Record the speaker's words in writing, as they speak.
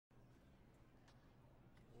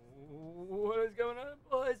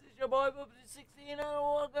Hi, Bubsy16 and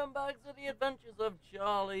welcome back to the adventures of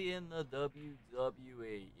Charlie in the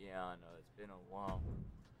WWE. Yeah, I know, it's been a while,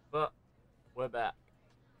 but we're back.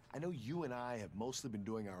 I know you and I have mostly been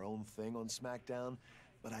doing our own thing on SmackDown,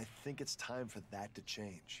 but I think it's time for that to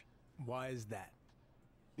change. Why is that?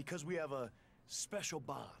 Because we have a special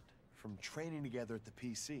bond from training together at the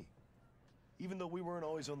PC. Even though we weren't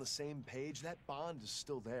always on the same page, that bond is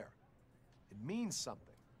still there. It means something.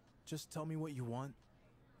 Just tell me what you want.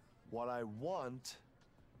 What I want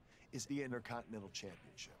is the Intercontinental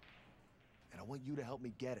Championship. And I want you to help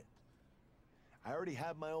me get it. I already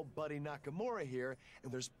have my old buddy Nakamura here,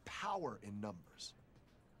 and there's power in numbers.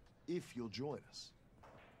 If you'll join us.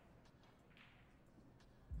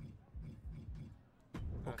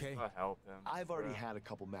 Okay. I'll help him. I've already had a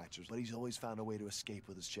couple matches, but he's always found a way to escape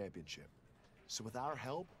with his championship. So with our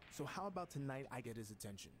help... So how about tonight I get his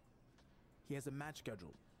attention? He has a match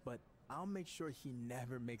scheduled, but I'll make sure he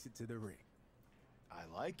never makes it to the ring. I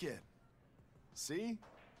like it. See?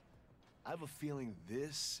 I have a feeling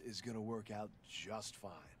this is gonna work out just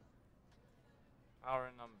fine. Power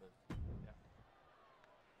in numbers. Yeah.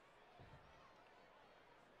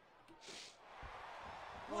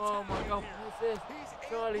 Oh my god, what's this?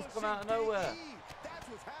 Charlie's come out of nowhere. That's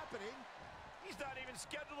what's happening. He's not even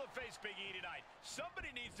scheduled to face Big E tonight.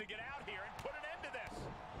 Somebody needs to get out here and put an end to this.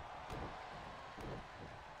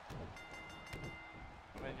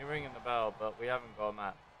 I mean, you're ringing the bell, but we haven't got a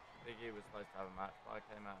match. Big E was supposed to have a match, but I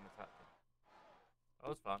came out and attacked him. That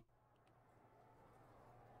was fun.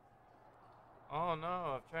 Oh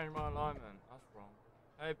no, I've changed my alignment. That's wrong.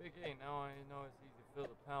 Hey Big E, now I know it's easy to feel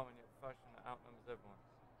the power when you're a professional that outnumbers everyone.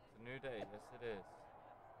 It's a new day, yes it is.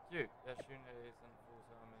 Cute, yes, Junior isn't full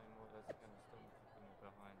time anymore, that's gonna stop me from the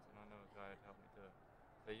behinds, and I know a guy who'd help me do it.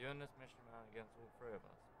 So you and this mission man against all three of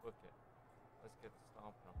us. Book it. Let's get the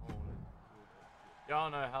stomp in a hole in. Y'all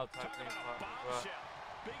know how tag team partners work.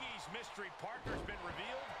 Big E's mystery partner's been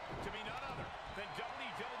revealed to be none other than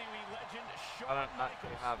WWE legend Shawn I don't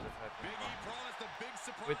actually have the tag team Big E promised a big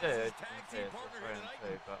surprise we did, as tag team partner here tonight.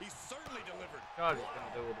 too, but he certainly delivered. Charlie's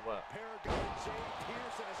gonna do all the work. Paragon Jay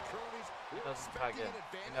Pierce and his cronies He were doesn't tag expecting in. an He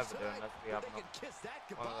advantage never do tonight, unless we but have they can kiss that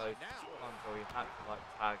one of goodbye those now. ones where we had to like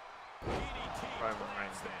tag DDT Roman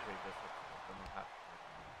Reigns in blast the previous episode when we had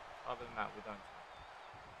to. Other than that, we don't.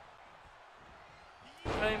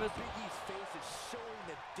 Famous. Big E's face is showing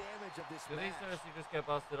the damage of this Did he match. seriously just get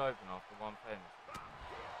busted open after one famous?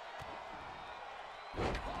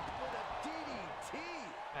 With a DDT.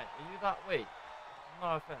 Hey, are you that weak?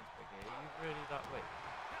 No offense, Big E. Are you really that weak?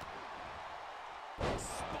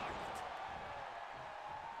 Spiked.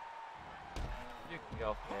 You can get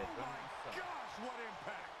off the edge. Gosh, what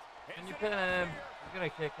impact. Can you pin him? He's gonna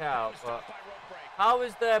kick out, but By rope break. how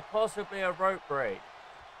is there possibly a rope break?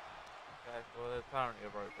 Okay, well there's apparently a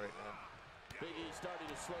rope break there. Big E starting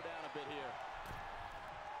to slow down a bit here.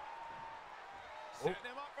 Setting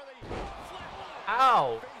him up for the flatline.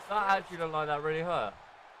 Ow! That actually looked like that really hurt.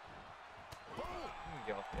 You can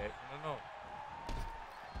get off the apron or not.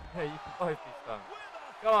 Yeah, you can both be stunned.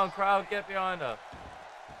 Go on, crowd, get behind her.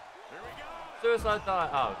 Here we go. Suicide dive.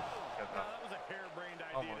 Oh, Now, that was a harebrained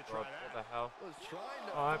idea oh my to try god, that. what the hell? Was trying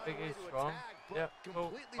to Alright, find Big a way E's to strong. attack, but Yep, cool.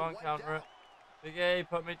 completely Can't wiped counter it. out. Big E,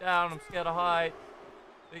 put me down. I'm scared of height.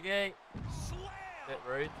 Big E. Slam. Bit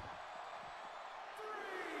rude.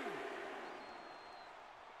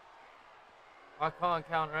 I can't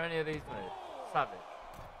counter any of these moves. Savage.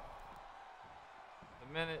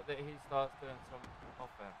 The minute that he starts doing some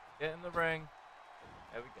offense. Get in the ring.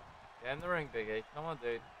 There we go. Get in the ring, Big E. Come on,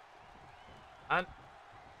 dude. And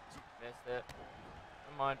missed it.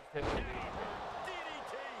 Never mind, just hit the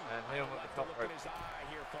DDT. and hit him with the Left top look rope. in his eye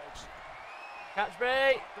here, folks. Catch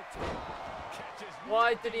me! Off the top. Catches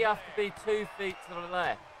Why did he have to be 2 feet to the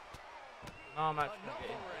left? No, I'm actually enough gonna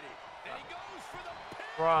get in. already. And he goes for the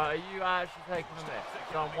pin. Bro, are you actually taking a miss?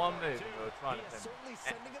 You've done one move and we were trying He to is pin. certainly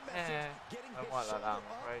sending a message, getting Don't his like that, I'm shoulder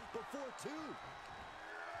up afraid. before two.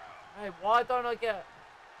 Hey, why don't I get...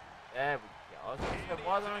 There we go. I was going to say,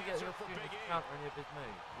 why don't I get the opportunity to counter any of his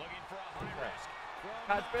moves? Looking for a high Okay. risk.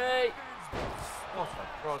 Catch me! What a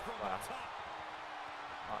frog splash.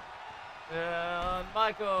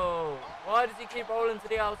 Michael! Why does he keep rolling to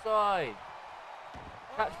the outside?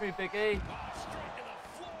 Catch me, Big E. Straight to the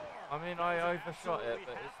floor. I mean, I overshot it,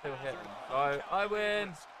 but it still hit him. So, I win!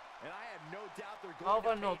 And I have no doubt they're How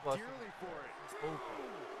going have I not to got pay dearly for it.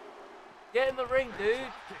 Get in the ring, dude!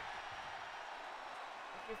 Let's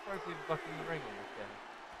just throw people back in the ring on this game.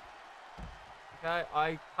 Okay,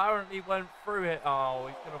 I apparently went through it. Oh,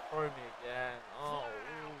 he's gonna throw me again. Oh,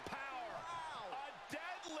 ooh. Power. A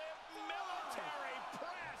deadlift military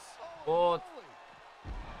press. Board.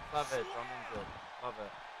 Savage, I'm injured. Love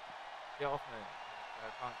it. Get off me. Okay,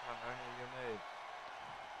 I can't counter any of your moves.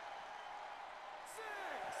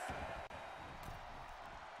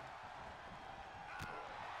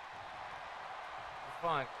 It's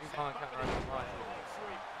fine, 'cause you can't counter any of mine either.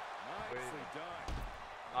 Nicely done.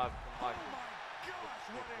 I've been liking this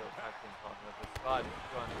little tag team partner. Decided to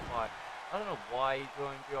join the fight. I don't know why he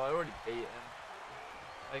joined you. I already beat him.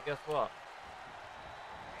 Hey, guess what?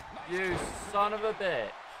 You son of a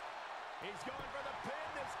bitch. He's going for the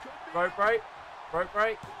pin. This could be Rope break? Rope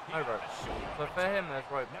break? No rope. So for him, there's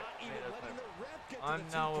rope break. Not For me, even there's letting no the rope. ref get to I'm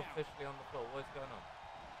the now 2 count. officially on the floor. What's going on?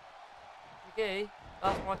 McGee,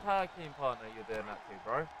 that's my tag team partner you're doing that to,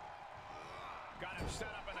 bro. got him set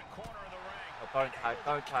up in the corner of the ring. Oh, don't tag,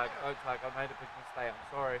 don't tag, don't tag. I made a big mistake. I'm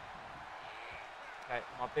sorry. Okay,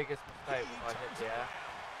 my biggest mistake was I hit the air.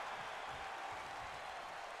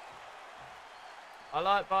 I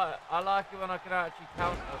like it when I can actually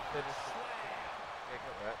counter finish. Yeah,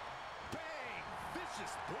 get wrecked. Bang!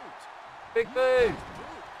 Vicious boot. Big boot!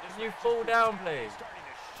 Can you fall down, please? Starting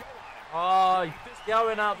to show on him. Oh, he's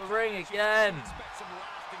going out the ring again. Expect some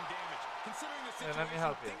lasting damage. Considering the Yeah, let me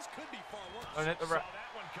help you. things could be far worse. Don't hit the Saw ref.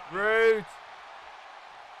 that one coming. Rude!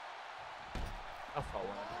 That's what I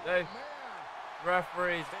wanted to do.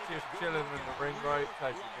 Referee's just chilling in the ring rope,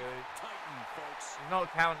 taking good. Titan, folks. He's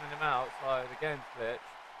not counting him out, so the game's glitched.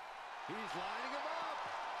 He's lining him up.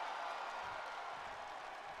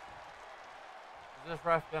 Is this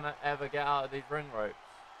ref gonna ever get out of these ring ropes?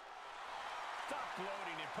 Stop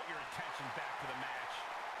gloating and put your attention back to the match.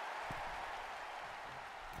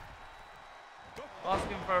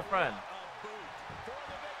 Asking for a friend. A boot for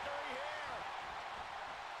the victory here.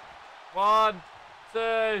 1,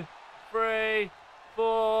 2, 3,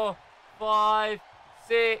 4, 5,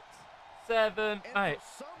 6, 7, And 8.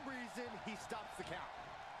 for some reason, he stops the count.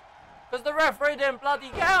 Because the referee didn't bloody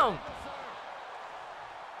count.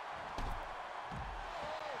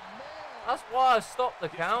 That's why I stopped the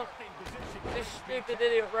count. This stupid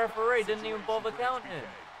idiot referee didn't even bother counting.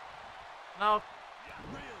 Now,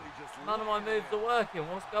 none of my moves are working.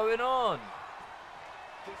 What's going on?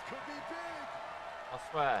 This could be big. I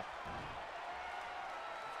swear.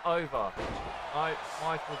 It's over. No,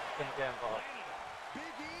 Michael's going to get involved. Big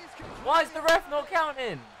E's can Why is the ref not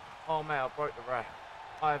counting? Oh, mate, I broke the ref.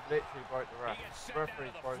 I have literally broke the ref. The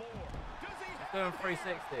referee's broken. He's doing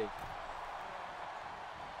 360.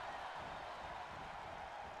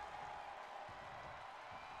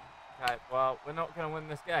 Okay, well, we're not going to win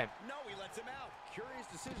this game. No, he lets him out. Curious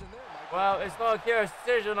decision there, Michael. Well, it's not a curious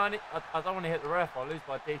decision. I don't want to hit the ref. I'll lose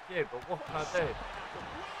by DQ, but what can I do?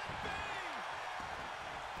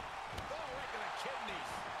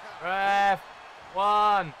 Ref.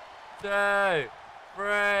 1, 2,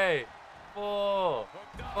 3, 4,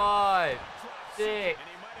 5, 6.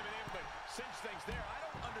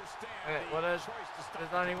 Okay, well, there's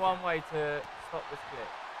only one way to stop this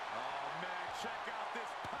glitch.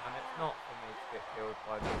 And it's not for me to get killed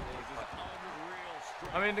by the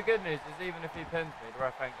I mean, the good news is even if he pins me, the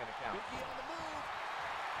ref ain't going to count.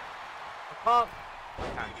 I can't. I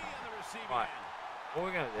can't count. Right. What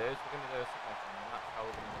we're going to do is we're going to do a submission, and that's how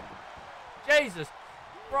we're going to do it. Jesus!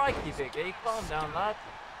 Crikey, Biggie. Calm down, lad.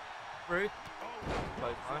 Rude.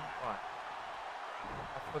 Close line. Right.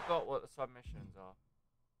 I forgot what the submissions are.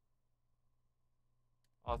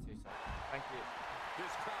 R2 seconds. Thank you.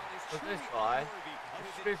 So this guy,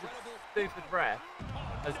 this stupid ref,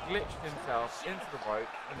 has glitched himself into the rope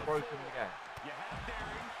and broken the game.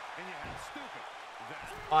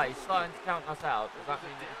 Right, he's starting to count us out. Does that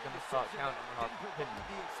mean that he's going to start counting when I pin him?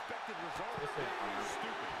 This is fine.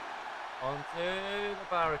 Onto the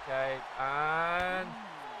barricade and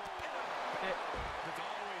hit.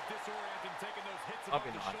 I'll be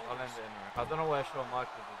nice. I'll end it in there. I don't know where Shawn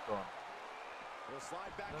Michaels has gone.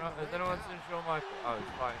 Has anyone seen Shawn Michaels? Oh,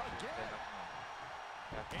 he's fighting.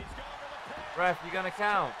 Okay. Ref, you gonna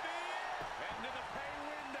count?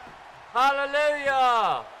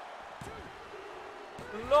 Hallelujah!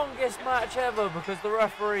 The longest match ever because the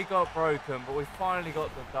referee got broken, but we finally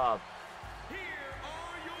got the dub.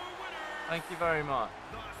 Thank you very much.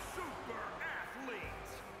 The Super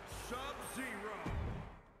Athletes, Sub-Zero.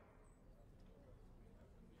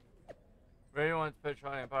 Really wanted to put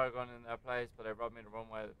Charlie and Paragon in their place, but they rubbed me the wrong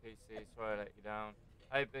way at the PC, so I let you down.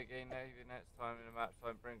 Hey Big E, maybe next time in a match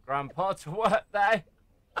don't bring Grandpa to work day.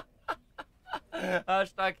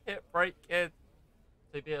 Hashtag hit break kids.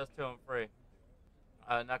 CBS 2 and 3.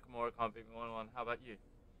 Nakamura can't beat me 1-1. How about you?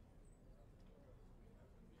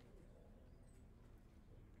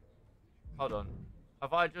 Hold on.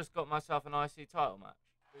 Have I just got myself an IC title match?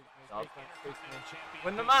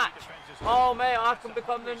 Win the match. Oh, mate, I can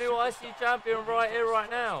become the new IC champion right here, right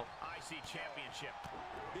now. IC Championship.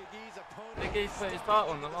 Big E's put his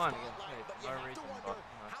title on the line against me. No reason, but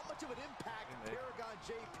how much of an impact Paragon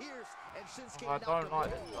J. Pierce and Shinsuke I don't like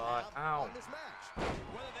this guy. Ow.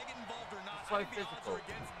 Whether they get involved or not, It's so I think the odds physical. are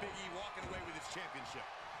against Big E walking away with his championship.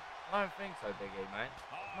 I don't think so, Big E, mate.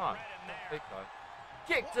 Oh, No, right in not there. big guy.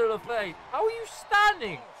 Kick to the face. How are you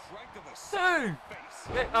standing? Strength of a Two.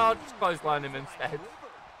 face. I'll just clothesline him instead.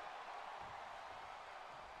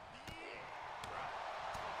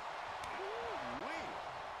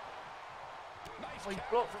 Nice Oh, he counter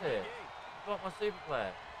blocked from Big it. E. Blocked my super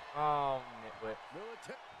player. Oh, nitwit.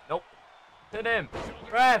 Military. Nope. Pin him.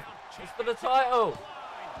 Ref. It's for the title. And a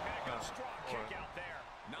good strong kick out there.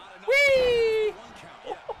 Not enough. Whee! One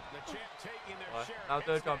count. The champ taking their Right, share now of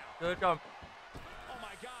do a hits jump. now. Do a jump. Oh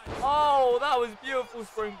my God. Oh, that was beautiful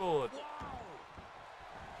springboard. Wow.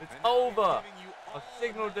 It's And now over. giving you I've all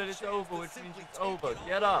signaled that another it's chance over, to which means simply it's take over. it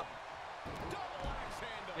Get all. up. Double axe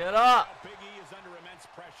handle. Get up. Now Big E is under immense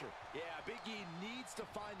pressure. Yeah, Big E needs to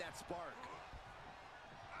find that spark.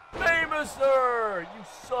 Famouser! You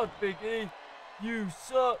suck, Big E. You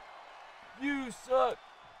suck. You suck.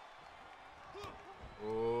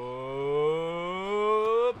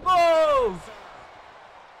 Oh, boom!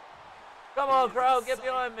 Come on, crowd, get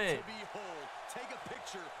behind me. To behold. Take a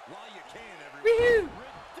picture while you can, everyone. Woohoo!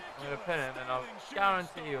 Ridiculous. I'm gonna pin him, and I'll diving shooting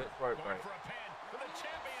guarantee you star. it's rope Going break. for a pin for the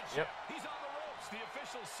championship. Yep. He's on the ropes. The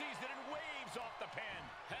official sees it and waves off the pin.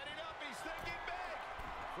 Heading up, he's thinking big.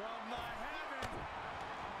 From the heavens.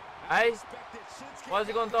 Hey, why has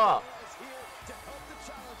he gone dark? Is here to help the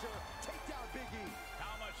challenger take down Big E.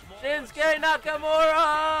 How much more? Shinsuke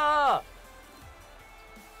Nakamura!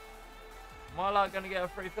 Am I like gonna get a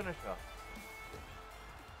free finisher?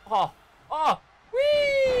 Oh, oh,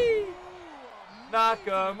 whee!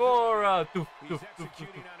 Nakamura, doof, He's doof, doof,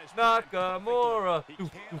 executing doof. on his plan. Nakamura, He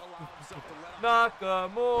doof, can't doof, allow doof, himself to doof. let up.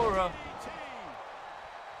 Nakamura. DDT.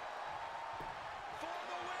 For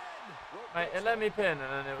the win. Mate, it let me pin, and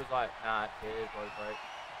then it was like, nah, it is rope break.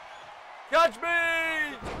 Catch me!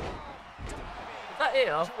 Is that it?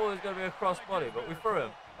 I thought it was gonna be a crossbody, but we threw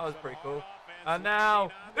him. That was pretty cool. And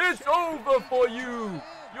now it's over for you.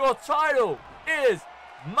 Your title is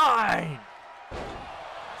mine.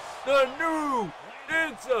 The new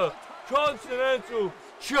Intercontinental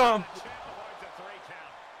Champ. Champ avoids a 3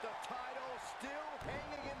 count. The title still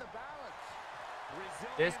hanging in the balance.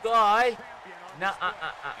 This guy,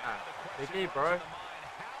 Big E, bro.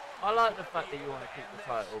 I like the fact that you want to keep the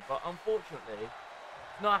title, but unfortunately,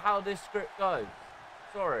 it's not how this script goes.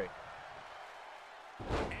 Sorry. And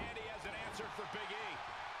he has an answer for Big E.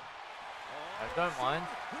 I don't mind.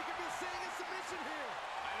 We could be seeing a submission here.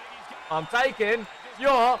 I think he's got I'm taking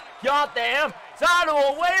your goddamn title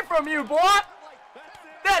away from you, boy.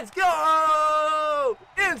 Let's go!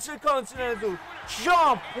 Intercontinental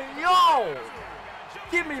Champion!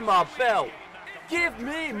 Give me my belt. Give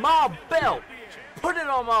me my belt. Put it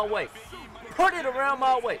on my waist. Put it around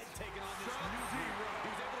my waist.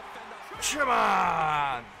 Come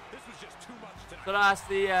on! This was just too much tonight. So that's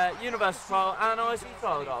the Universal title and IC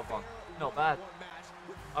title that I've won. Not bad.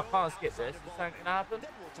 I can't skip this. Is something gonna happen?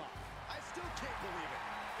 Then we'll talk. I still can't believe it.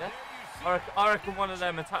 Yeah? I reckon one of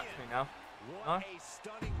them attacks me now. No? What a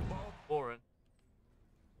stunning moment. Boring.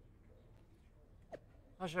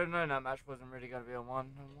 I should have known that match wasn't really going to be on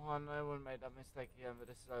 1-1. I wouldn't make that mistake again, but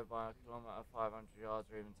this is over by a kilometre, 500 yards,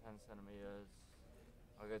 or even 10 centimetres.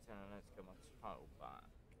 I'll go 10 minutes to get my title back.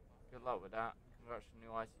 Good luck with that. Congrats to the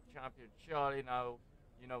new IC champion, Charlie. Now,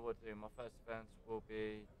 you know what to do. My first defense will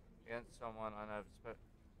be against someone I know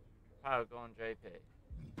Paragon JP.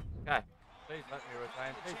 Okay. Please let me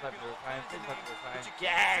retain. Please let me retain. Please let me retain.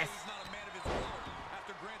 Yes!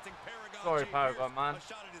 Sorry, Paragon man.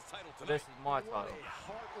 But this is my What title. a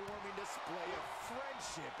heartwarming display of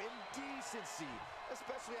friendship and decency,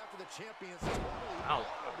 especially after the champion's totally Ow,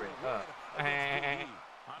 that really hurt. I'm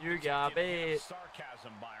You just got giving him bit.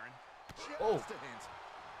 sarcasm, Byron. Oh. just a hint.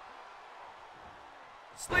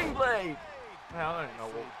 Sling blade! Man, I don't know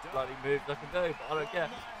what bloody moves I can do, but I don't care.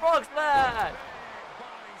 Frog splash!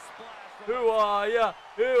 Body splash. Who are ya?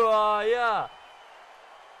 Who are ya?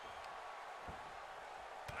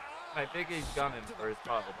 Mate, Big E's gunning for his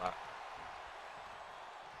title back.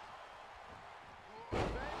 And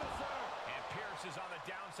Pierce is on the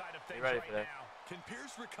downside of things ready right for this? now. Can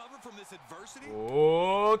Pierce recover from this adversity?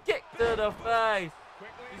 Oh, kick to the face!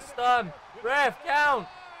 Quickly He's into the stunned! with Ref, the count!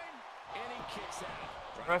 And he kicks out.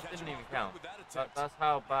 Ref didn't even count. That's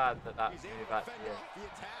how bad that He's move able to actually fend is. off the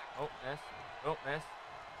attack. Oh, miss. Oh, miss.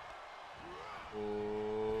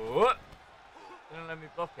 Oh. Didn't let me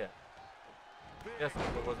block it. Guess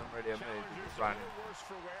it wasn't really a move. He just ran in.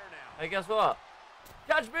 Hey, guess what?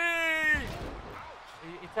 Catch me!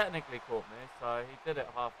 He technically caught me, so he did it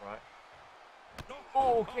half right.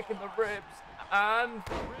 Oh, kicking the ribs and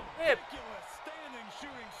hip. You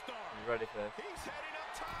ready for this?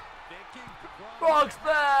 Frog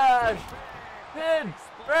splash! Pin!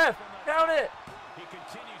 Ref! Count it!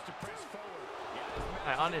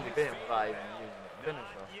 Hey, I nearly beat him without even using the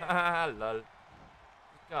finisher. Lol. This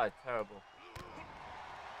guy's terrible.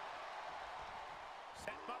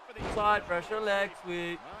 Side pressure, leg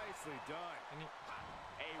sweep. Nicely done.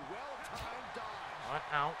 A well-timed dodge. Alright,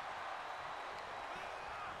 out.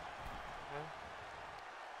 Okay.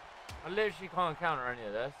 I literally can't counter any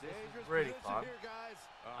of this. This is really fun.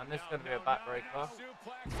 And this is going to be a backbreaker.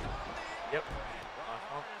 Yep. Nice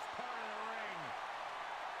one.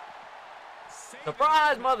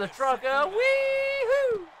 Surprise, mother trucker!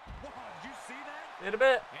 Wee-hoo! Did you see that? Did a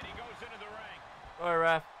bit. And he goes into the ring. Sorry,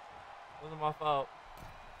 ref. Wasn't my fault.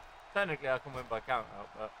 Technically, I can win by count out,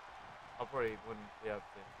 but I probably wouldn't be able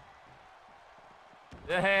to.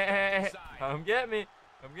 Yeah, come get me.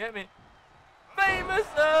 Come get me. Famous,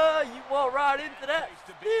 you walk right into that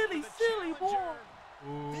silly ball.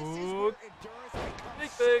 Ooh.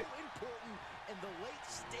 Big boot.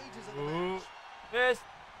 Ooh. Missed.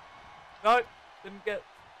 No, didn't get.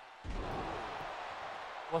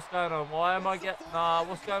 What's going on? Why am I getting? Nah,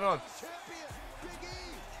 what's going on?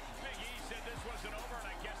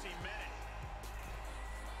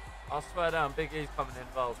 I swear down, Big E's coming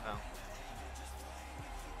involved now.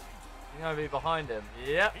 You're going to be behind him.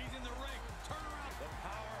 Yep.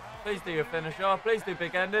 Please do your finisher. Please do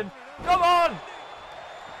big ending. Come on!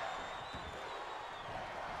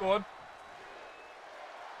 Go on.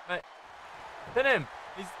 Mate. Pin him.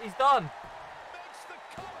 He's done.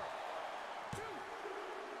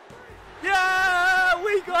 Yeah!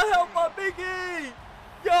 We got help by Big E!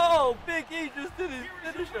 Yo! Big E just did his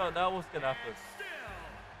finisher. Now what's going to happen?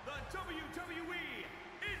 WWE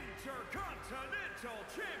Intercontinental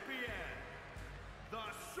Champion, the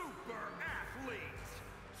super athlete,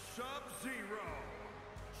 Sub-Zero,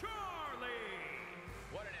 Charlie.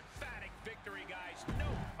 What an emphatic victory, guys. No.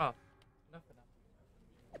 Oh, nothing.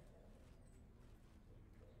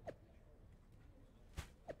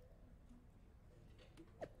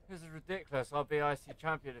 This is ridiculous. I'll be IC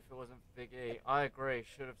champion if it wasn't for Big E. I agree.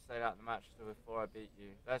 Should have stayed out the match before I beat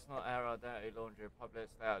you. Let's not air our dirty laundry in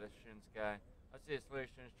public. Stay out of this Shinsuke. I see a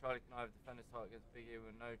solution. Charlie can either defend his title against Big E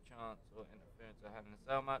with no chance or interference or having a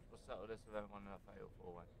cell match, or settle this with everyone in a fatal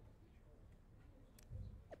 4-way.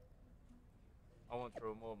 I want to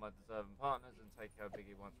reward my deserving partners and take care of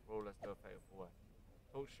Big E once for all. Let's do a fatal 4-way.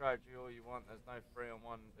 Talk strategy all you want. There's no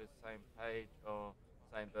 3-on-1 the same page or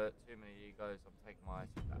same, but too many egos. I'm taking my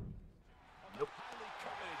IC back. Nope.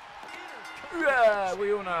 Yeah,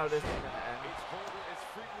 we all know how this is going to end.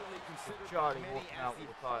 Charlie walking out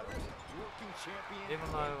with the title. Even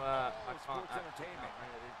though I can't actually count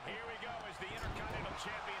any of these. Here we go as the Intercontinental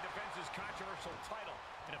Champion defends his controversial title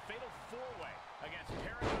in a fatal 4-way against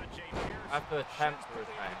Paragon J. Pierce. I have to attempt to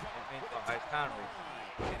retain. It means that I can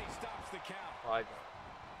retain. And he stops the count. But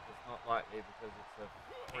it's not likely because it's a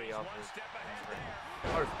free others.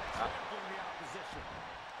 I respect that.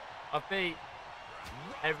 I've beat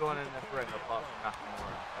everyone in this ring apart from Nakamura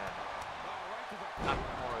and Fair.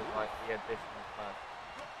 Nakamura is like the additional person.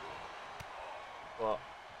 But,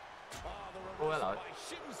 oh hello.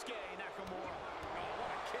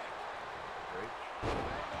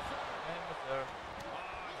 Famous sir.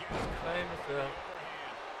 Famous sir.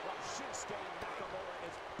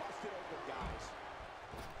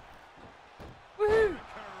 Woohoo!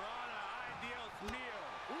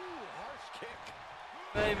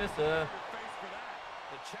 Famous sir.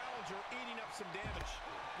 The challenger eating up some damage.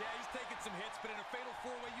 Yeah, he's taking some hits, but in a fatal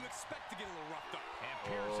 4-way, you expect to get a little roughed up. And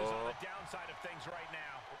Pierce is on the downside of things right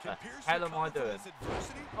now. What the hell am I doing?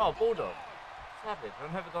 Oh, Bulldog. Savage.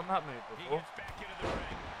 I've never done that move He before. gets back into the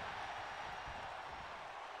ring.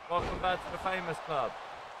 Welcome back to the Famous Club.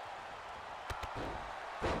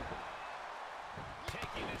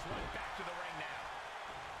 Taking this one back to the ring now.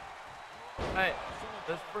 Hey,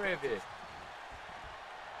 there's 3 of you.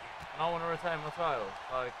 And I want to retain my title.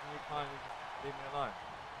 So can you kindly just leave me alone?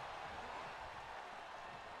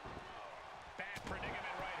 Bad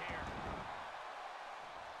predicament right here.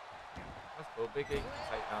 That's cool. Big E can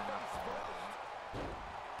take down that one.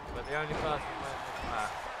 But the only person winning this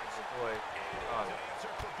match is the boy, Charlie.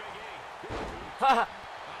 Answer for Big E. Haha!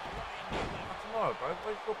 Not tomorrow, bro.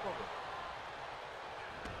 What's your problem?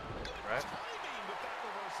 Right? Timing with that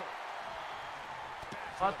reversal.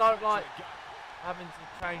 I don't like having to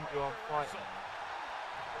change you on fighting.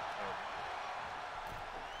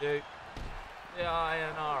 You.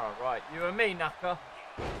 Sayonara. Right, you and me, Naka.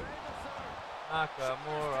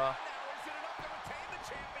 Nakamura.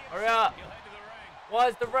 Hurry up. Why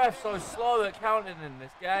is the ref so slow at counting in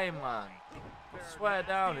this game, man? I swear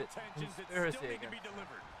down, it's conspiracy again.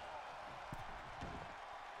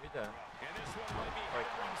 You doing?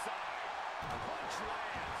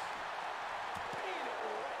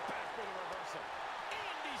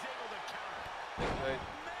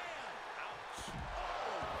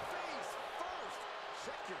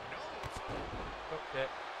 Drop kick.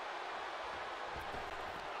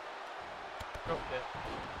 Drop kick.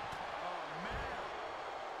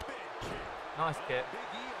 Nice kick.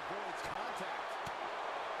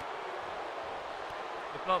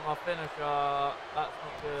 You blocked my finisher. That's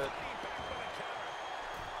not good.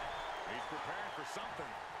 He's preparing for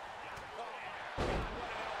something.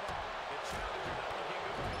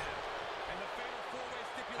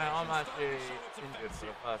 Hey, I'm actually injured for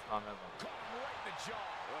the first time ever.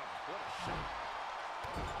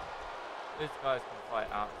 These guys can fight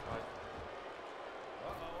outside.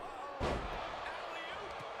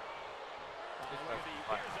 These guys can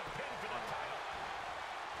fight outside.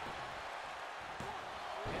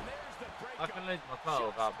 I can lose my title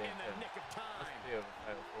without being pinned. That's the deal with a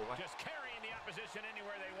fatal four-way. Just carrying the opposition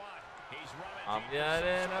anywhere they want. He's I'm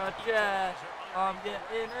getting a chair. I'm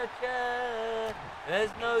getting a chair. There's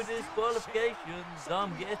no disqualifications.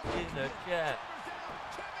 I'm getting a chair.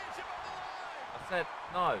 I said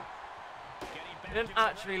no. He didn't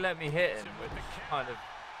actually let me hit him, which kind of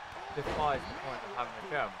defies the point of having a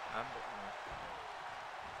chair on my hand, but you know.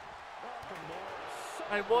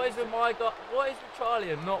 Hey, what is with my guy? What is with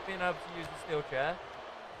Charlie and not being able to use the steel chair?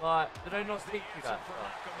 Like, did they not teach you that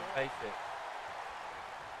stuff? Basic.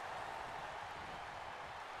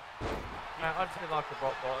 Man, I just feel like a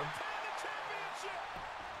rock bottom.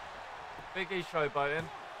 Big E showboating.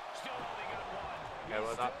 Okay,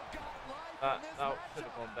 well that should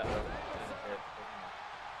have gone better.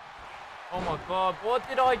 Oh my god, what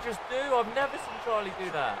did I just do? I've never seen Charlie do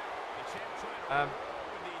that.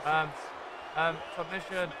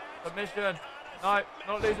 Submission. No,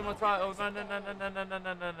 not losing my title. No.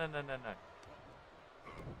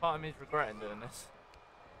 Part of me is regretting doing this.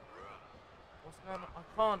 What's going on? I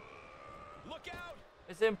can't. Look out!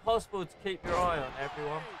 It's impossible to keep your eye on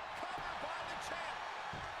everyone.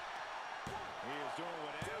 He is doing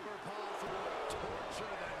whatever possible to torture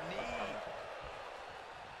the knee.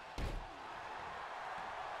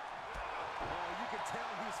 Oh, you can tell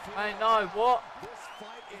he's feeling. Hey, no, what? This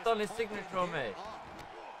fight He's is done his signature on me.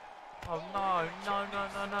 Oh no, I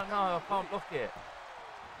can't block it.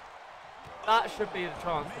 That should be the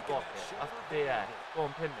chance to block it. That's the DA. Go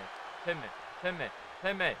on, pin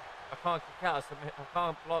me. I can't kick out a submission. I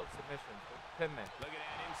can't block submissions. Pin me. Look at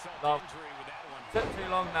that insult Love. injury with that one. Took too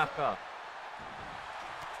long, Naka.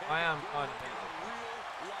 I am kind of injured.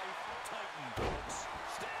 Real life Titan, folks.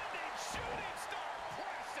 Standing shooting star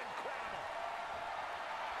press, incredible.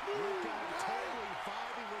 Look at him totally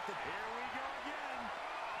vibing with it. Here we go again.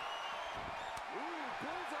 Ooh,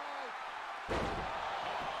 bullseye.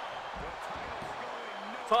 The title's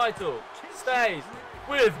going no. Title stays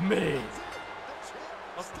with me.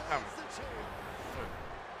 What's the camera?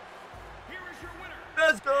 Here is your winner.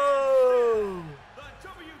 Let's go! The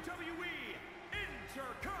WWE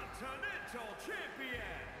Intercontinental Champion.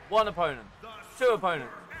 One opponent, two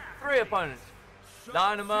opponents, three opponents.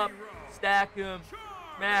 Line them up, stack them,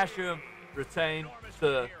 smash them, retain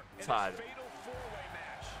the title. Fatal four-way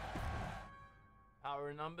match. Power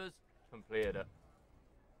in numbers, completed it.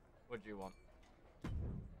 What do you want?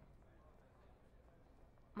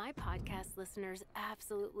 My podcast listeners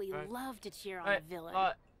absolutely Right. love to cheer on Hey, a villain.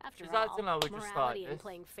 After she's all, acting like we just started morality and this.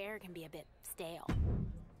 playing fair can be a bit stale.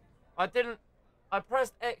 I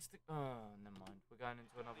pressed X to... Oh, never mind. We're going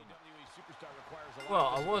into another match. Well,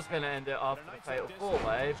 I was going to end it after the Fatal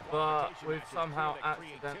 4-Way, but we've somehow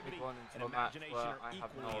accidentally gone into a match where I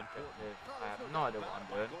have no objective. I have no idea what I'm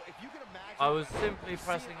doing. I was simply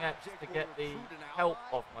pressing X to get the help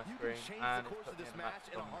off my screen, and it's put me in a match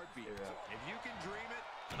from 0.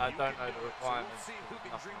 And I don't know the requirements.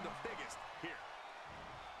 Nothing on my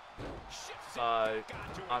So, I'm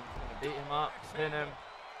just going to beat him up, pin him,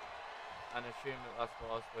 and assume that that's what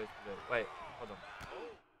I was supposed to do. Wait, hold on.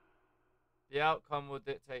 The outcome will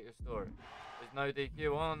dictate your story. There's no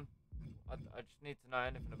DQ on. I just need to know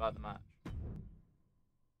anything about the match.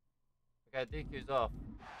 Okay, DQ's off.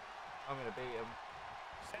 I'm going to beat him.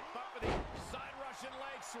 Set up for the side Russian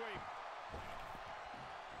leg sweep.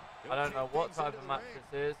 I don't know what type of match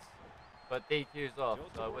this is, but DQ's off,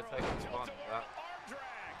 so we're taking advantage of that. Arm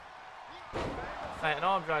drag. Mate, an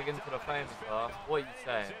arm drag into the famous bar. What are you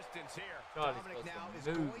saying? Charlie's Dominic got now is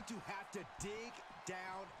some moves. going to have to dig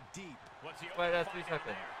down deep. Wait there 3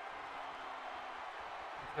 seconds.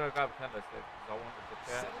 I'm just gonna grab a kendo stick because I wanted to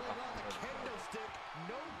chair. Settling on the kendo stick.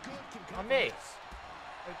 No good can I come from missed. this.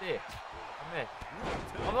 Oh dear. I missed.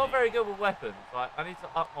 I'm not very good with weapons. Like, I need to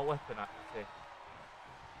up my weapon accuracy.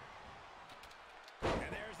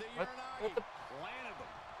 And there's the What Uranagi. the? Landed them.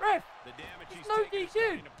 Ref! The damage he's There's no taken is DQ.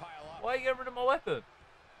 starting to pile up. Why are you getting rid of my weapon?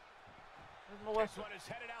 Where's my This weapon? one is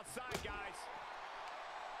headed outside, guys.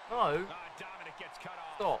 No. Dominic gets cut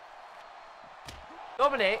off. Stop.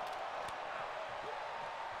 Dominic!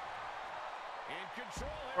 In control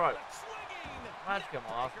here. Right. Left swinging. I had to get my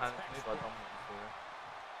ass handed to me by Dominic Mysterio.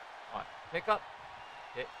 Right, pick up.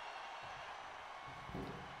 Hit.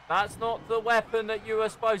 That's not the weapon that you were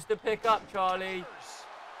supposed to pick up, Charlie.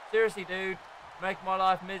 Seriously, dude. Making my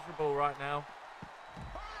life miserable right now.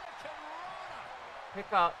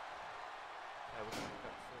 Pick up. Yeah, we're going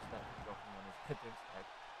to drop him on his head instead.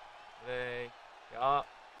 Ready. Get up.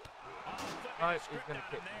 No, he's going to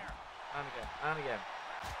kick me. And again. And again.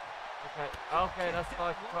 Okay. Okay, that's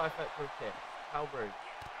like a trifecta of kicks. How rude.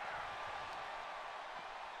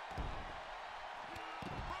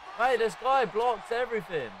 Hey, this guy blocks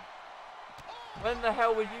everything. When the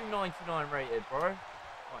hell were you 99 rated, bro? Right.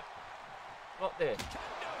 Block this.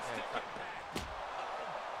 Yeah, exactly.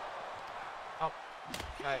 Up.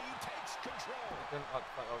 Okay. Didn't like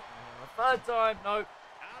the fact I was going to hit him a third time. Nope.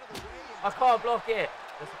 I can't block it.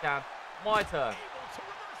 Yes, I can. My turn.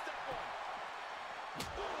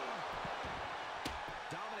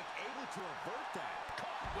 Dominic able to avert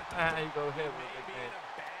that. There you go here with a big hit.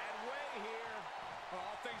 Bad way here. Well,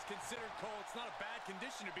 all things considered, Cole, it's not a bad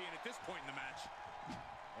condition to be in at this point in the match.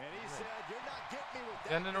 And he said, "You're not getting me with that."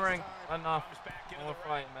 Get in the this ring. time." Enough. Comes back I into don't want the to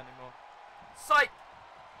ring. fight him anymore. Psych!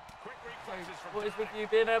 Quick reflexes from What is with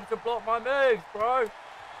Dominic. you being able to block my moves, bro?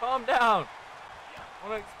 Calm down. I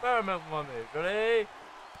want to experiment with my moves. Ready?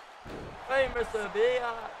 Famous beer.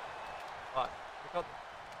 Right. Pick up.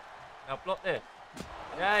 Now block this.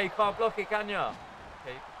 Yeah, you can't block it, can you?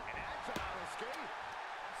 Okay. An agile escape.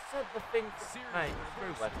 Said the thing. Mate,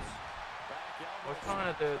 screw weapons. I was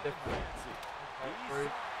trying to do it differently. Okay, screw.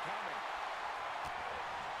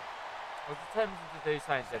 I was attempting to do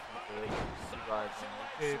something different for you guys on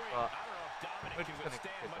YouTube, but we're just going to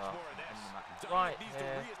kick it off in the match. Right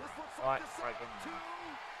here. Right, again.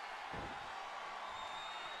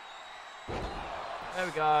 There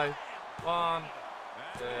we go. 1,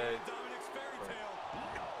 2, 3.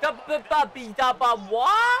 What? Not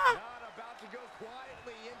about to go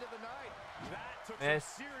quietly into the night. That took Miss.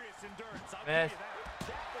 some serious endurance. I'll Miss. give you that.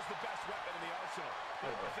 That was the best weapon in the arsenal.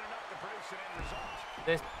 It wasn't enough to produce an end result.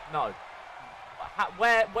 This, no.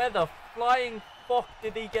 Where the flying fuck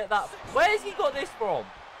did he get that? Where's he got this from?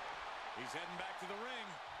 He's heading back to the ring.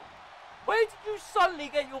 Where did you suddenly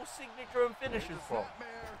get your signature and finishes from?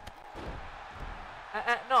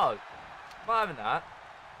 No. Not having that.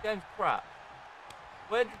 Game's crap.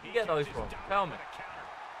 Where did you get those from? Tell me.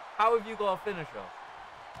 How have you got a finisher?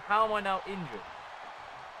 How am I now injured?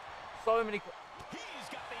 So many...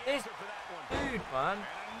 This dude, man.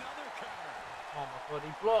 Oh my god,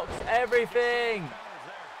 he blocks everything!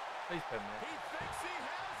 Please pin me.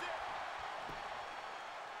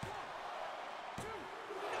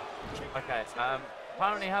 Okay,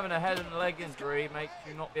 apparently having a head and leg injury makes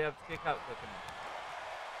you not be able to kick out quick enough.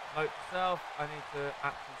 Note to self, I need to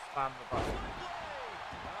actually spam the button.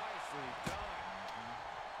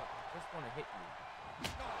 I just want to hit you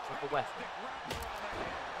with a weapon.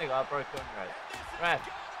 There you go, I broke on your head. Ref!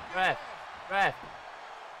 Ref! Ref!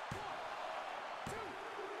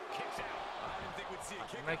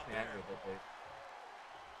 You make me angry with it, dude.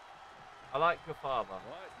 I like your father.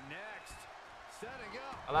 What next? Setting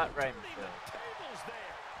up. I like Rey Mysterio.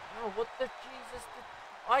 No, what the Jesus?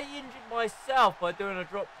 I injured myself by doing a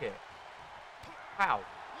drop kick. How?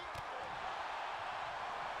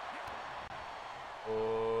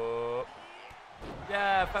 Oh.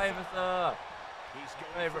 Yeah, famous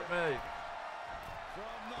favorite move.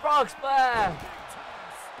 Frog splash!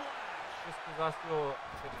 Just because I saw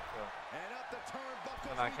signature. And up the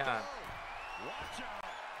turnbuckles And I we can. go. Watch out.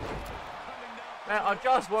 Man, I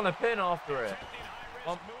just want to pin after it.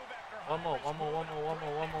 One more.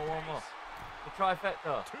 The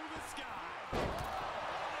trifecta.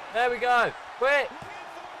 There we go. Quick.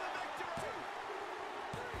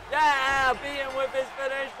 Yeah, beat him with his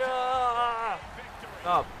finisher.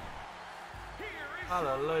 Stop.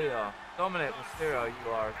 Hallelujah. Dominic Mysterio,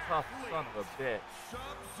 you are a tough son of a bitch.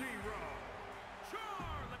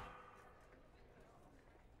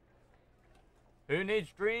 Who needs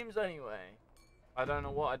dreams anyway? I don't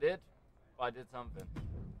know what I did, but I did something.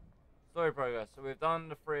 Story progress. So we've done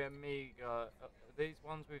the 3 Amiga. These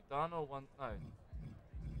ones we've done, or one? No.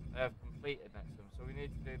 They have completed next to them. So we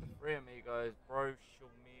need to do the 3 Amigos,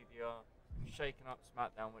 Social Media, Shaking Up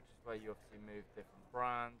SmackDown, which is where you obviously move different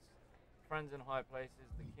brands. Friends in High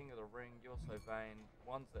Places, The King of the Ring, You're So Vain,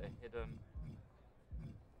 ones that are hidden.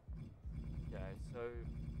 Okay, so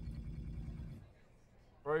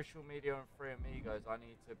Social Media and 3 Amigos, I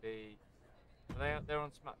need to be. They're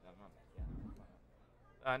on SmackDown, aren't they?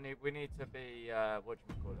 Yeah. We need to be. What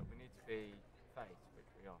do you call it? We need to be face, which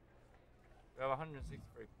we are. We have 163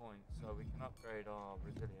 points, so we can upgrade our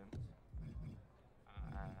resilience.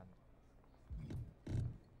 And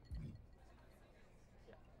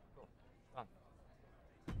yeah, cool. Done.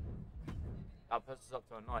 That puts us up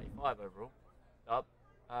to a 95 overall. Up.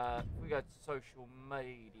 If we go to social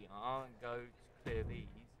media and go to clear these,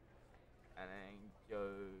 and then go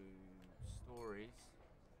stories.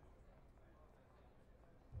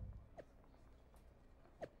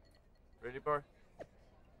 Really, bro?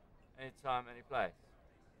 Anytime, any place.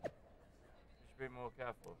 You should be more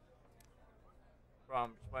careful. Bro,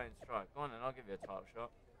 I'm just waiting to strike. Go on then, I'll give you a title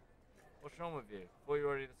shot. What's wrong with you? Thought you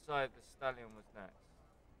already decided the stallion was next.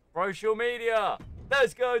 Social media!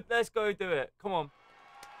 Let's go do it. Come on.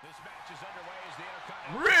 This match is underway as the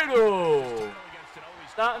Intercontinental Riddle! against an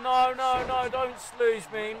always No, don't lose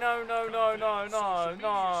me. No.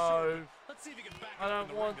 Let's see if you can back I up don't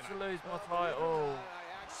in the want ring to tonight. lose my title.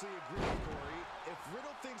 I actually agree with Corey. If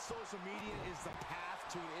Riddle thinks social media is the path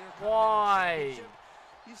to an Intercontinental Why? Championship,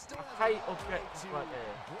 he still I has hate a long way objectives to like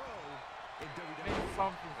this. grow in I WWE. mean,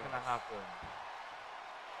 something's gonna happen.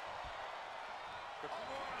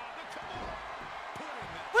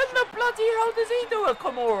 When the bloody hell does he do a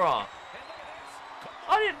Kimura?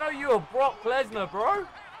 I didn't know you were Brock Lesnar, bro. Oh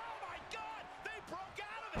my God! They broke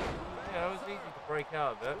out of it. Yeah, it was easy to break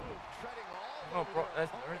out of it. Treading all It's not Brock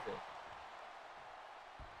Lesnar, is it?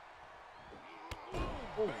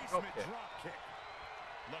 Oh, drop Basement kick. drop kick.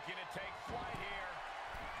 Looking to take flight here.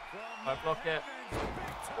 From I block it.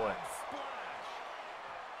 Boy. splash.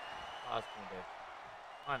 That's gonna be.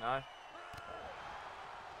 I know.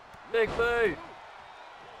 Big boot.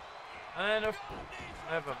 And then a.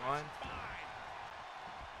 Never mind.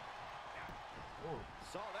 Ooh.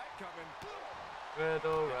 Saw that coming.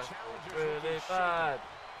 Riddle wrestles really bad.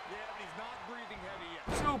 Yeah, but he's not breathing heavy yet.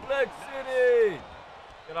 Suplex City!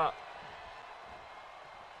 Get up.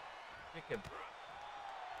 Kick him.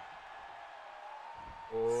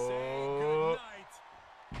 Say Oh. goodnight.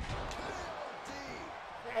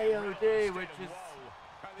 AOD, which is Whoa.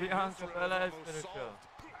 I think Bianca this one was Belair's almost finisher. solved.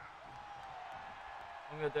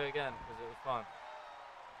 I'm gonna do it again because it was fun.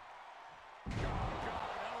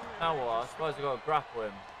 Now what? I suppose I gotta grapple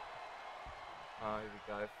him. Oh, here we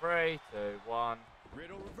go. 3, 2, 1.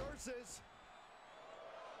 Riddle reverses.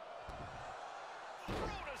 Thrown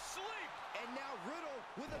to sleep. And now Riddle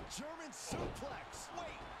with a German suplex.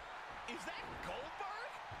 Wait, is that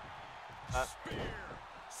Goldberg? Uh,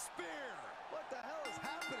 Spear. What the hell is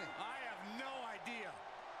happening? I have no idea.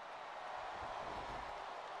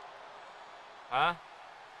 Huh?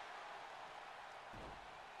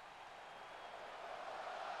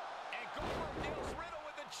 And Goldberg nails Riddle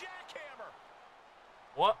with a jackhammer.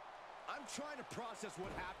 What? I'm trying to process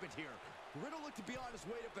what happened here. Riddle looked to be on his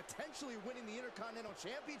way to potentially winning the Intercontinental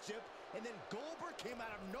Championship, and then Goldberg came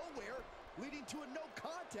out of nowhere, leading to a no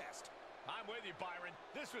contest. I'm with you, Byron.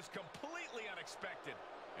 This was completely unexpected.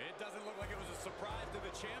 It doesn't look like it was a surprise to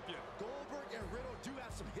the champion. Goldberg and Riddle do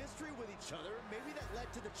have some history with each other. Maybe that led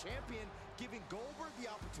to the champion giving Goldberg the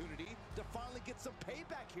opportunity to finally get some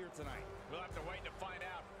payback here tonight. We'll have to wait to find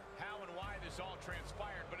out how and why this all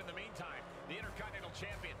transpired. But in the meantime, the Intercontinental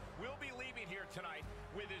Champion will be leaving here tonight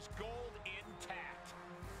with his gold intact.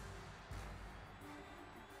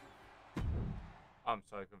 I'm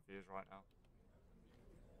so confused right now.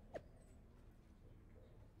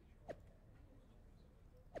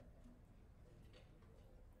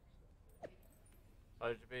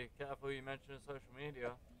 So to be careful you mention social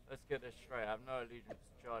media. Let's get this straight. I have no allegiance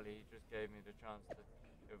to Charlie. He just gave me the chance to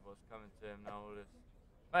give what's coming to him now. All this.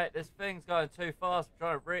 Mate, this thing's going too fast. I'm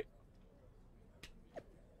trying to break.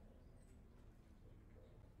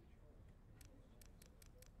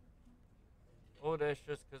 All this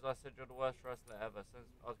just because I said you're the worst wrestler ever since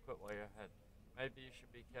I was quit while you're ahead. Maybe you should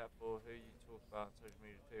be careful who you talk about on social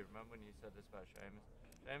media too. Remember when you said this about Sheamus?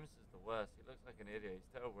 Sheamus is the worst. He looks like an idiot. He's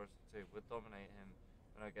terrible wrestler too. We'll dominate him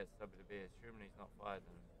when I get to WWE. Assuming he's not fired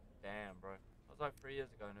then. Damn, bro. I was like 3 years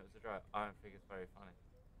ago and it was a joke. I don't think it's very funny.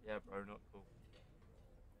 Yeah, bro, not cool.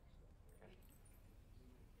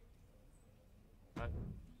 Okay.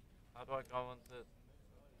 How do I go on to...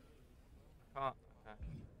 I can't. Okay.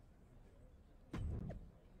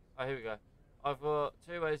 Oh, here we go. I've got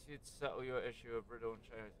 2 ways for you to settle your issue of Riddle and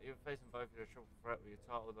Sheamus. Either facing both of you a triple threat with your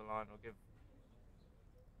title on the line,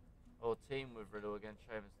 or team with Riddle against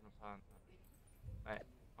Sheamus and opponent. Mate,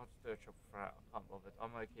 I'll just do a triple threat. I can't bother.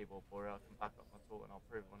 I'm a keyboard warrior. I can back up my talk and I'll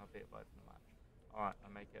prove it when I beat both in the match. Alright, I'll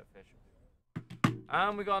make it official.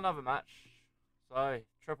 And we got another match. So,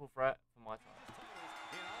 triple threat for my title.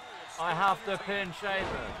 I have to pin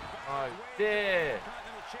Sheamus. Oh dear.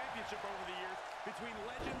 It's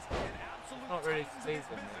not really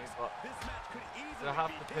pleasing me, but to have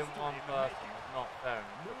to pin one person is not fair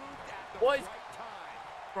enough. Boys,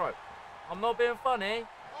 bro, I'm not being funny.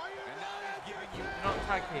 You're not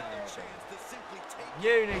tag teaming me.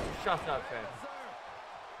 You need to shut up, Ken.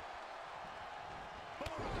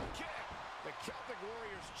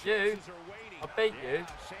 You, I beat you.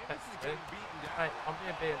 Hey, I'm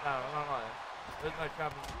being beaten down. I don't like it. There's no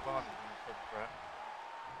championship advantage in this triple threat.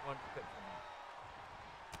 One pick from me.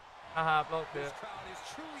 Haha, blocked it.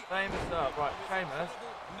 Famous up. Right, Sheamus.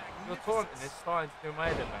 Your taunting is starting to do my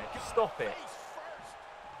head in, mate. Just stop it.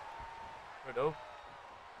 Riddle.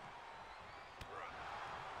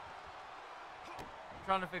 I'm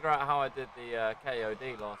trying to figure out how I did the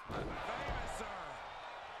KOD last night.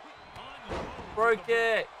 Broke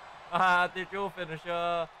it! Haha, did your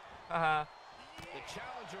finisher. Haha. The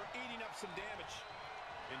challenger eating up some damage.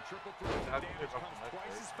 In triple threat, the damage comes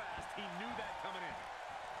twice as fast. He knew that coming in.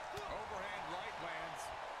 Overhand right lands.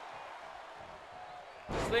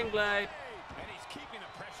 Sling blade. And he's keeping the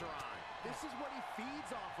pressure on. This is what he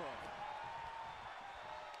feeds off of.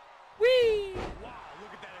 Whee! Wow,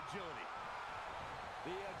 look at that agility.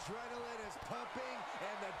 The adrenaline is pumping,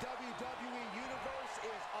 and the WWE Universe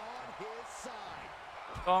is on his side.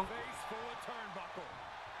 Bonk. Face full of turnbuckle.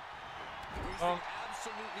 Bonk.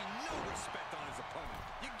 Absolutely no respect on his opponent.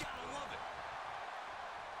 You gotta love it.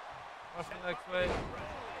 Russian leg sweep.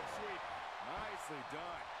 Sweep. Nicely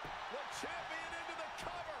done. The champion into the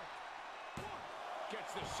cover.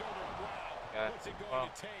 Gets the shoulder up. Wow. Okay. What's it going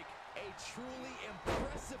to take? A truly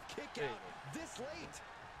impressive kick out this late.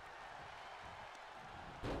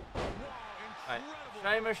 Hey,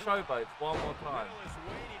 Sheamus showboats one more time. Riddle is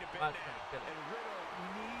waiting a bit That's now, gonna kill him. And Riddle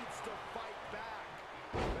needs to fight back.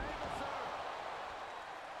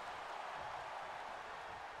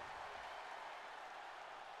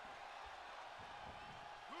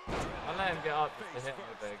 I'll let him get up just to hit him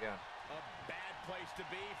with it again. A bad place to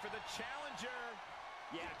be for the challenger.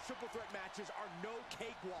 Yeah, triple threat matches are no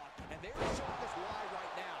cakewalk, and they're showing us why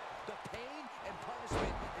right now. The pain and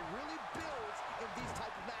punishment, it really builds in these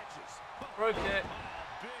type of matches. Broke it.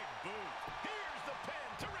 Big boot. Here's the pin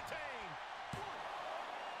to retain.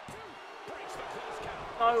 Breaks the close count.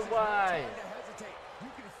 No way. Time to hesitate.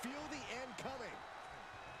 You can feel the end coming.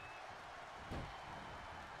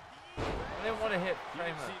 I didn't want to hit You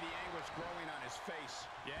can Sheamus. see the anguish growing on his face.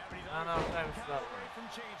 Yeah, but he's No, always Sheamus is up. away from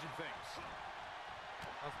changing things.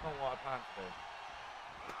 That's not what I planned to do.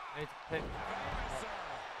 I need to pick him. Yes, sir.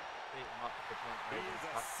 Beat him up to the point He where is he's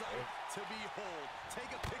a touched sight it. to behold.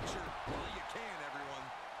 Take a picture while you can, everyone.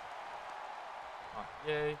 Right,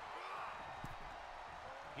 you.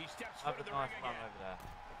 He steps Have foot a of the nice ring run again. over there.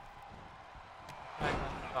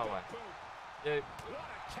 Sheamus, go away. Boot. You. What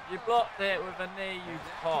a You counter. blocked it with a knee, you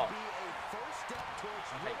That cock. could be a first step towards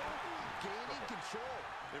I hate Riddle gaining control.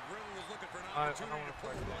 If Riddle was looking for an I don't opportunity to wanna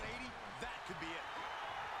pull a fight that. 180, that could be it.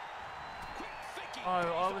 Quick thinking. Oh,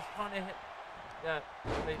 I was trying to hit. Yeah,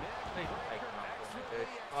 please take him out for me, dude.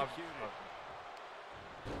 I'm struggling.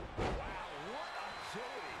 Wow, what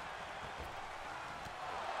agility.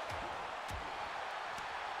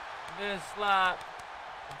 I'm being slapped.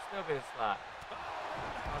 I'm still being slapped.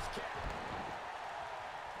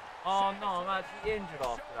 Oh no, I'm actually injured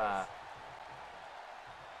after that.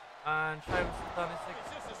 And Sheamus has done his This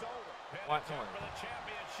signature. is over. White Pin noise. for the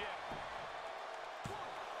championship.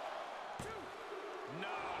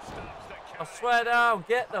 No, stops the count. I swear down,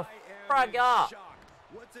 get the frag up. Shock.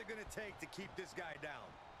 What's it gonna take to keep this guy down?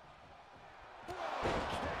 The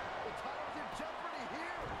title's in jeopardy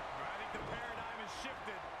here. I think the paradigm has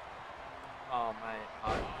shifted. Oh mate,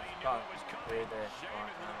 I Oh, he knew don't it was do coming. this Sheamus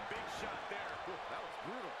right with a now. big shot there. That was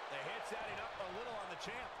brutal. The hits adding up a little on the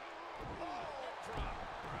champ. Oh, drop.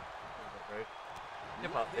 Rude.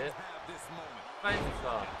 Give up Let it. him have this moment. Famous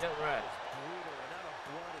star, get wrecked. Brutal, and now the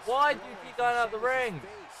blood is Why do you flowing keep from going out the Sheamus' ring?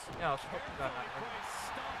 face. Yeah, I'll stop you going out the ring. Place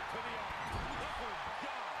stomp to the arm. Oh,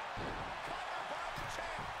 God. Cover by the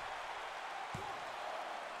champ.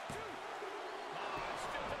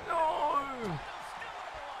 Still No! on the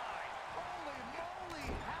line. Holy moly,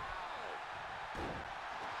 how?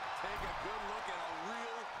 Take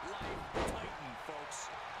hooks.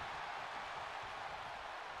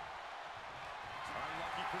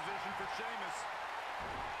 Unlucky position for Sheamus.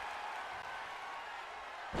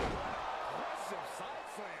 Aggressive side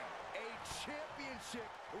slam. A championship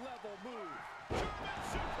level move. German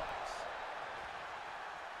suplex.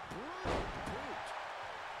 Brutal boot.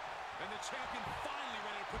 And the champion finally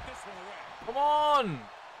ready to put this one away. Come on!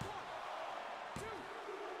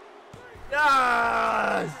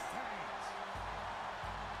 Yes!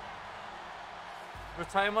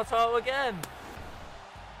 Retain my title again.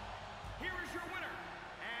 Here is your winner,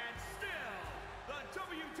 and still the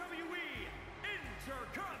WWE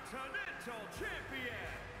Intercontinental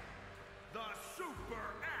Champion, the super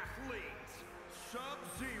athlete,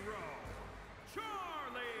 Sub-Zero,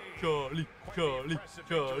 Charlie. Charlie.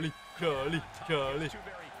 Two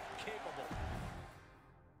very capable.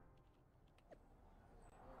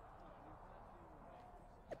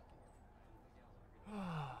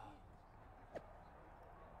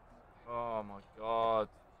 Oh my god.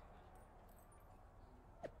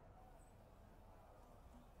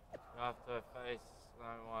 You have to face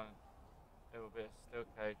no one. It will be a steel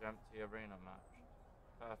cage empty arena match.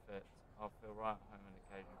 Perfect. I'll feel right at home in the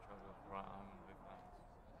cage and travel right at home with fans.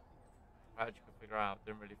 As you can figure out,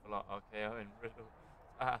 didn't really feel like RKO in Riddle.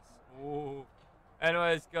 Ass. Ooh.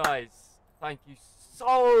 Anyways, guys, thank you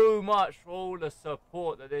so much for all the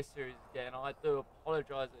support that this series is getting. I do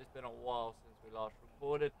apologise that it's been a while since we last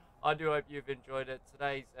recorded. I do hope you've enjoyed it.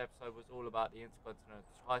 Today's episode was all about the Intercontinental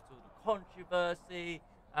title, the controversy,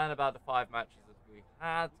 and about the 5 matches that we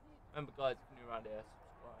had. Remember, guys, if you're new around here,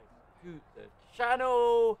 subscribe to the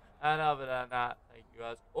channel. And other than that, thank you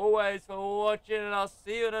as always for watching, and I'll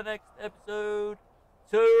see you in the next episode.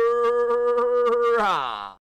 Ta-ra!